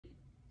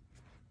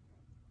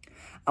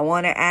I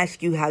want to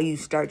ask you how you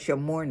start your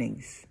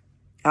mornings.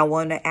 I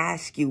want to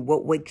ask you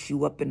what wakes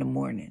you up in the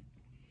morning.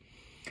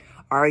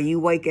 Are you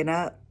waking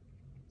up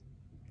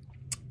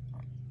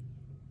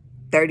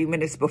 30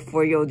 minutes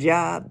before your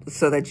job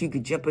so that you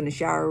could jump in the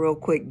shower real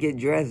quick, get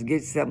dressed,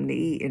 get something to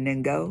eat, and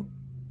then go?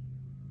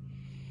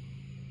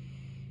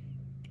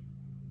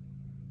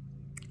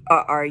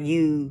 Or are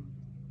you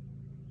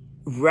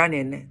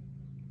running,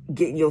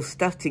 getting your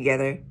stuff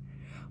together,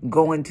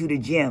 going to the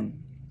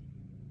gym?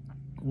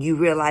 You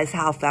realize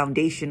how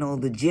foundational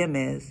the gym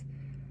is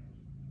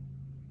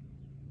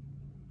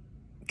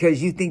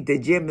because you think the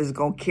gym is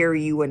going to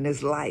carry you in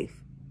this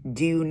life.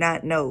 Do you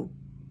not know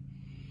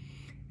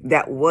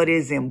that what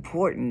is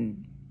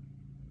important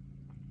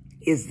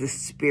is the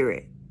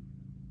spirit?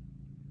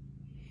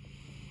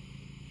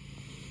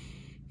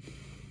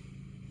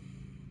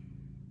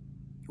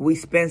 We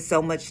spend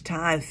so much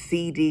time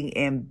feeding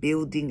and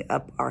building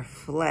up our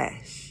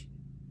flesh.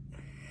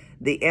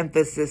 The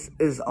emphasis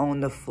is on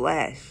the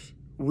flesh.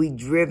 We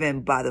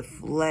driven by the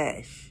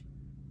flesh.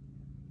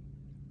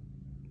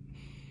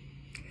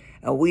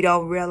 And we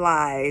don't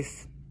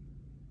realize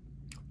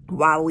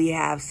why we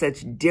have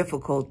such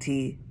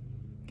difficulty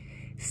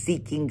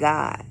seeking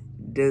God,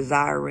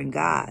 desiring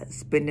God,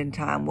 spending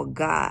time with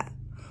God.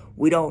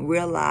 We don't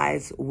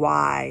realize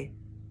why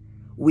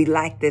we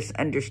lack this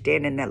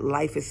understanding that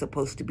life is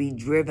supposed to be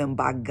driven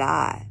by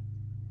God,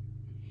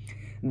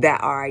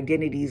 that our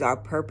identities, our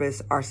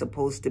purpose are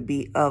supposed to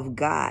be of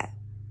God.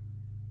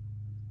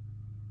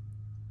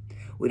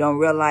 We don't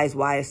realize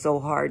why it's so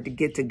hard to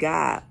get to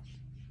God.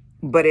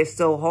 But it's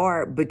so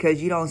hard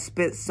because you don't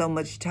spend so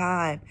much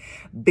time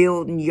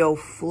building your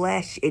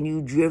flesh and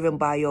you driven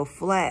by your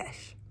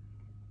flesh.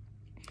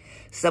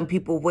 Some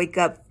people wake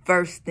up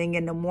first thing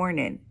in the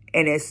morning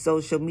and it's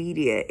social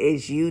media,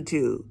 it's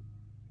YouTube,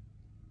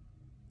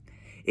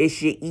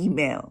 it's your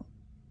email.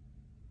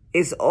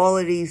 It's all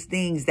of these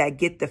things that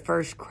get the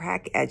first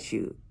crack at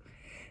you.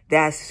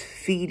 That's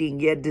feeding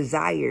your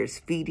desires,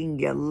 feeding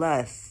your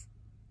lusts.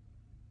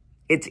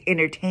 It's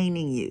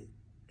entertaining you.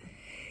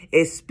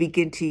 It's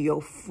speaking to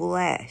your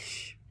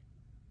flesh.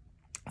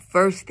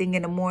 First thing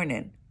in the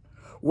morning,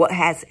 what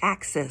has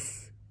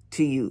access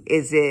to you?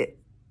 Is it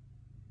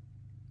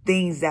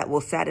things that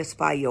will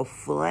satisfy your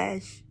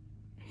flesh,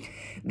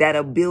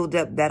 that'll build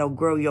up, that'll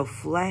grow your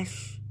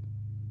flesh,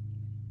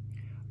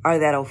 or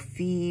that'll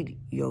feed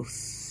your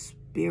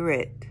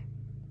spirit?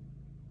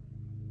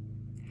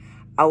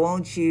 I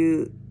want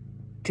you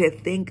to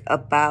think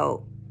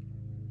about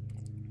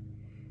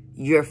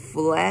your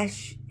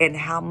flesh and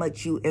how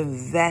much you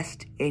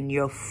invest in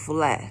your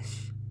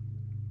flesh.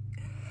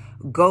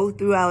 Go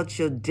throughout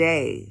your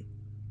day.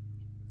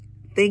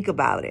 Think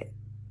about it.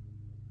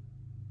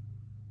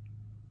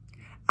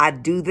 I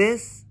do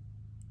this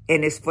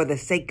and it's for the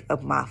sake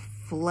of my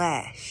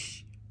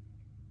flesh.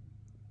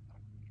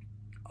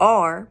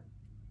 Or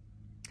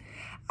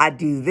I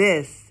do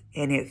this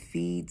and it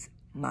feeds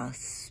my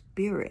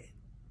spirit.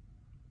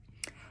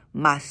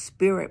 My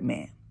spirit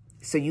man.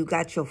 So you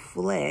got your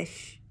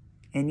flesh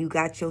and you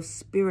got your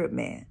spirit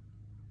man.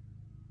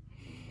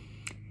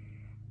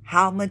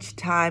 How much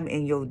time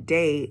in your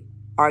day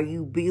are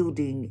you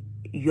building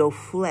your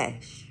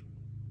flesh?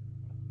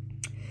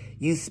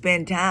 You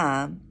spend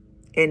time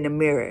in the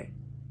mirror,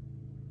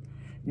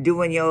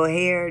 doing your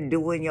hair,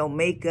 doing your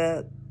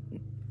makeup,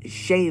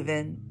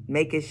 shaving,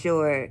 making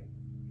sure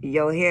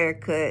your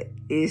haircut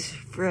is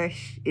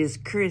fresh, is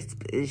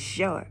crisp, is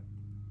sharp.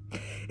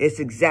 It's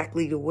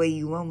exactly the way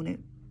you want it.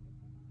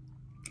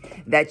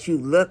 That you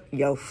look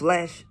your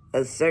flesh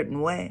a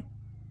certain way.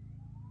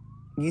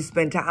 You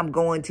spend time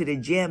going to the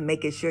gym,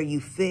 making sure you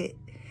fit.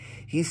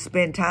 You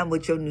spend time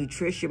with your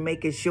nutrition,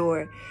 making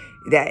sure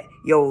that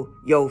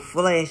your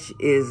flesh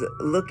is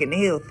looking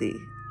healthy.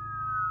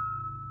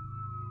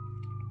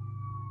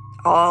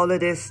 All of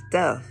this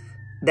stuff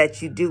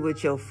that you do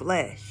with your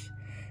flesh,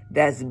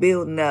 that's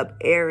building up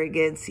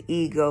arrogance,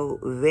 ego,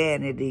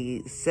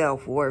 vanity,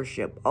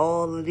 self-worship.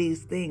 All of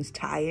these things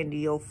tie into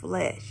your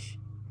flesh.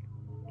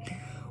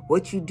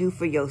 What you do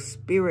for your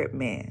spirit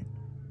man.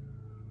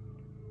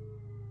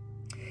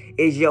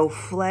 Is your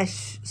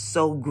flesh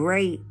so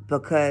great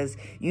because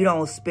you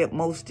don't spend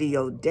most of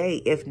your day,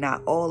 if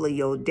not all of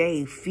your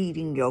day,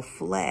 feeding your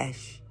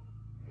flesh?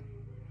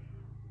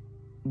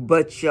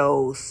 But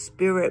your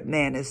spirit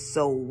man is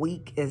so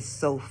weak and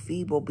so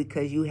feeble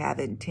because you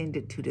haven't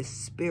tended to the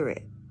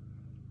spirit.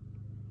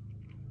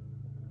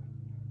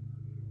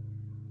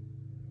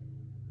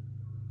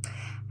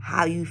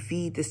 How you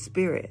feed the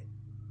spirit?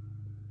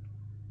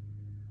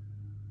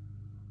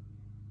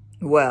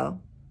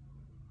 Well,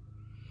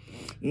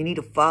 you need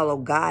to follow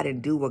God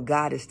and do what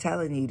God is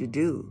telling you to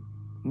do.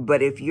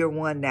 But if you're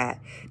one that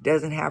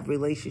doesn't have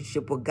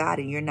relationship with God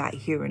and you're not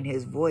hearing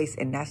his voice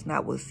and that's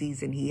not what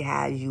season he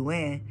has you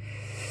in,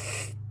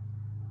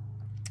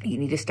 you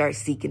need to start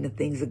seeking the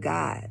things of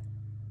God.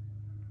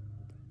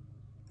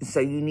 So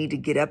you need to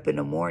get up in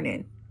the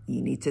morning.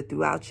 You need to,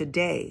 throughout your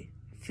day,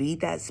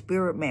 feed that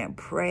spirit man.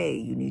 Pray.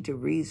 You need to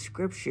read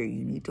scripture.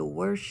 You need to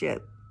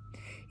worship.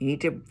 You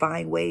need to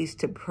find ways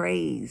to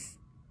praise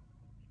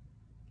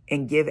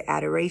and give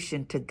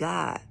adoration to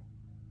God.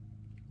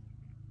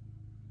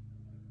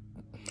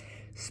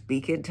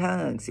 Speak in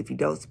tongues. If you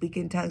don't speak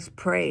in tongues,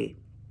 pray.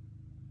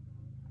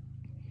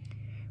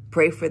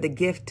 Pray for the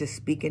gift to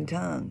speak in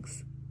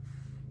tongues.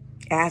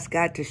 Ask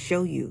God to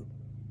show you.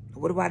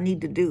 What do I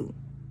need to do?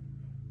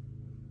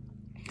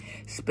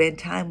 Spend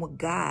time with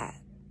God.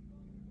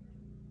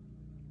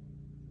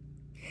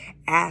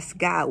 Ask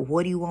God,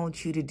 what He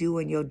wants you to do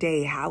in your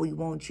day, how He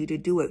wants you to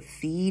do it.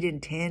 Feed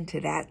and tend to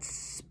that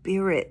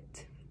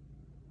spirit.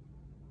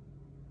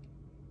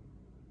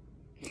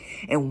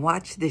 And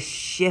watch the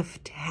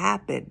shift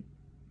happen.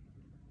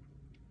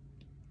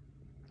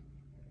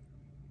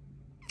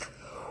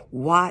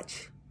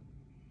 Watch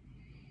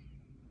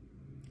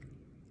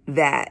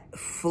that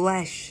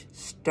flesh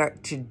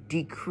start to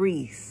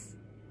decrease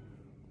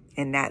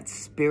and that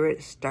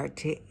spirit start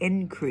to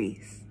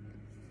increase.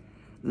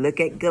 Look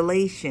at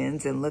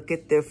Galatians and look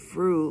at the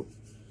fruit.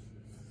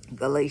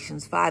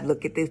 Galatians 5,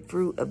 look at the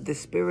fruit of the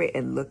spirit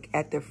and look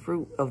at the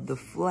fruit of the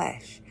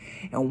flesh.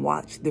 And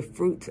watch the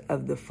fruits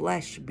of the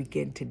flesh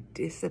begin to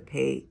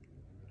dissipate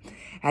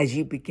as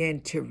you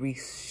begin to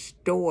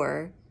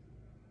restore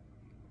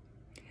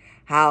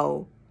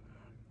how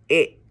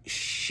it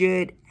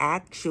should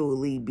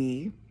actually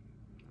be,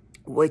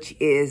 which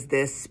is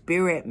the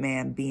spirit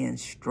man being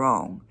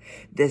strong,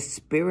 the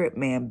spirit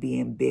man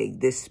being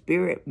big, the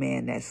spirit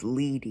man that's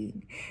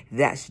leading,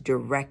 that's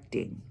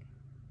directing.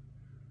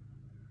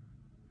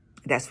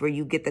 That's where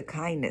you get the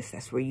kindness.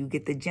 That's where you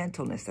get the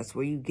gentleness. That's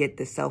where you get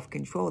the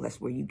self-control. That's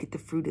where you get the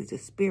fruit of the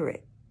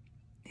spirit.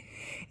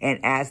 And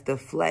as the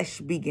flesh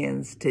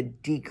begins to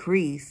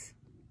decrease,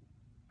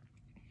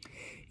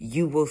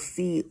 you will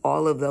see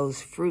all of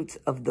those fruits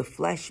of the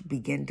flesh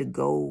begin to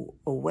go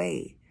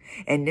away.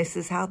 And this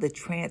is how the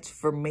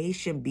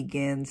transformation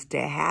begins to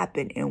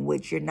happen, in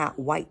which you're not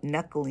white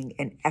knuckling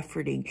and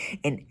efforting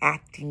and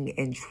acting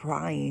and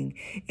trying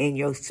in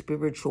your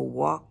spiritual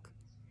walk.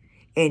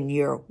 And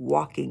you're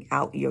walking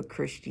out your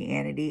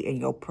Christianity and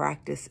your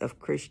practice of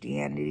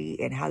Christianity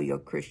and how your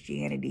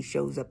Christianity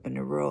shows up in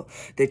the world.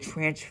 The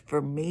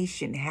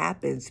transformation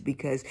happens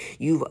because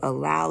you've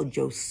allowed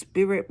your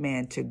spirit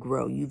man to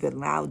grow. You've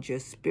allowed your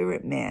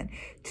spirit man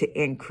to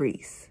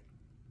increase.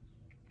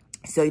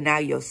 So now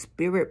your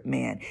spirit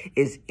man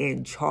is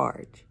in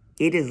charge.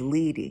 It is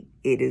leading.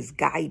 It is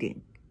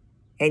guiding.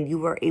 And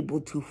you are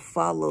able to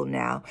follow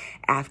now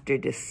after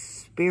the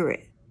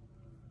spirit.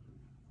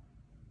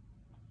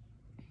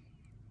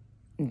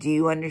 Do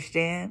you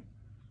understand?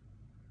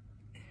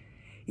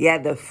 Yeah,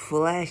 the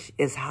flesh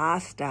is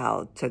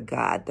hostile to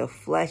God. The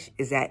flesh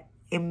is at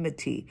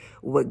enmity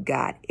with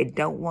God. It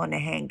don't want to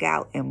hang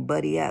out and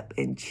buddy up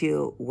and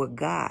chill with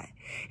God.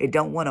 It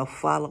don't want to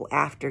follow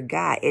after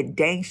God. It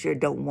dang sure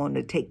don't want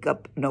to take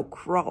up no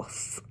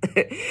cross.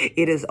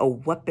 It is a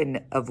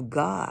weapon of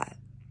God.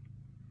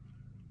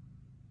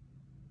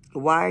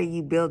 Why are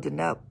you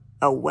building up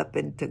a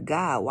weapon to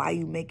God? Why are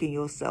you making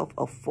yourself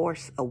a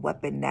force, a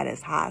weapon that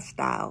is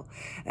hostile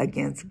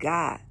against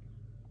God?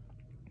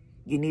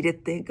 You need to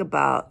think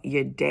about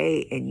your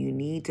day and you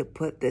need to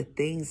put the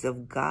things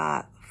of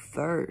God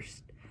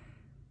first.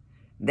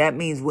 That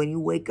means when you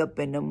wake up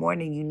in the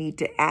morning, you need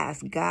to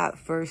ask God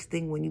first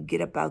thing when you get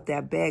up out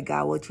that bed,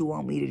 God, what you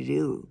want me to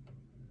do?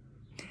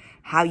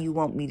 How you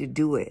want me to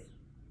do it?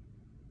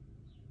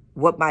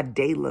 What my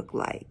day look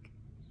like?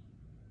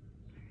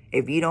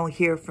 If you don't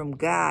hear from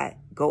God,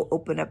 go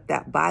open up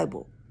that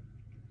Bible.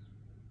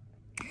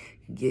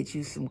 Get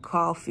you some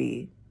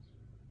coffee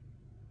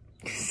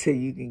so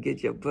you can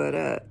get your butt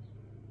up.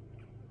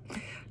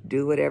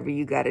 Do whatever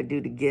you got to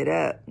do to get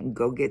up. And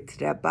go get to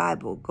that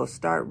Bible. Go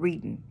start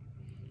reading.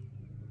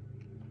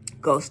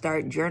 Go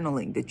start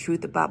journaling. The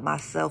truth about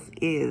myself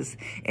is,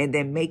 and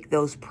then make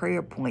those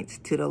prayer points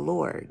to the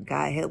Lord.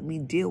 God, help me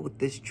deal with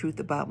this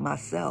truth about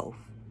myself.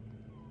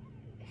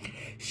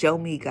 Show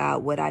me,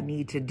 God, what I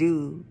need to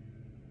do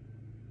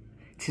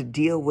to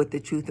deal with the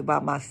truth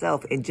about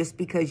myself. And just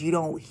because you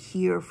don't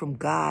hear from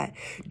God,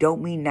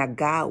 don't mean that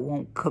God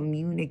won't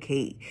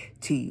communicate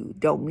to you.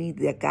 Don't mean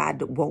that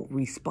God won't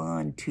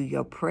respond to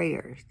your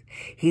prayers.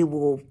 He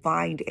will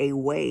find a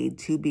way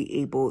to be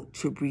able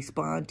to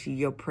respond to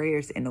your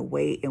prayers in a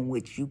way in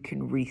which you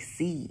can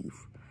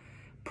receive.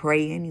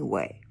 Pray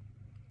anyway.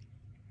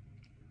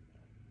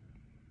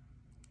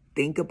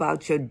 Think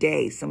about your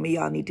day. Some of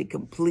y'all need to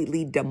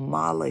completely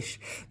demolish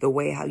the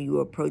way how you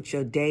approach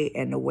your day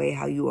and the way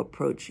how you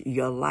approach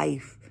your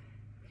life,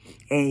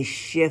 and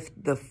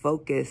shift the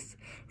focus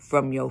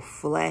from your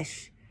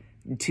flesh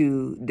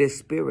to the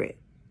spirit.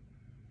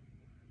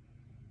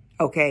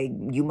 Okay,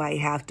 you might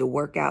have to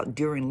work out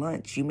during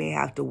lunch. You may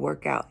have to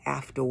work out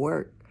after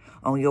work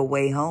on your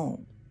way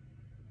home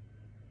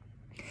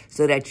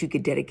so that you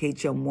could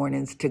dedicate your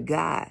mornings to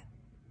God.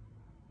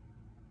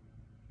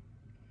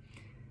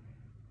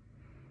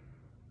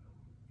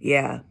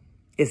 Yeah,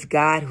 it's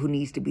God who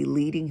needs to be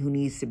leading, who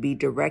needs to be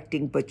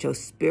directing, but your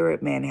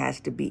spirit man has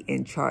to be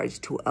in charge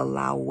to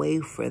allow way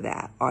for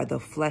that, or the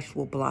flesh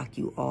will block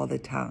you all the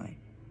time.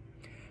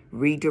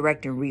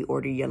 Redirect and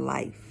reorder your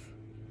life.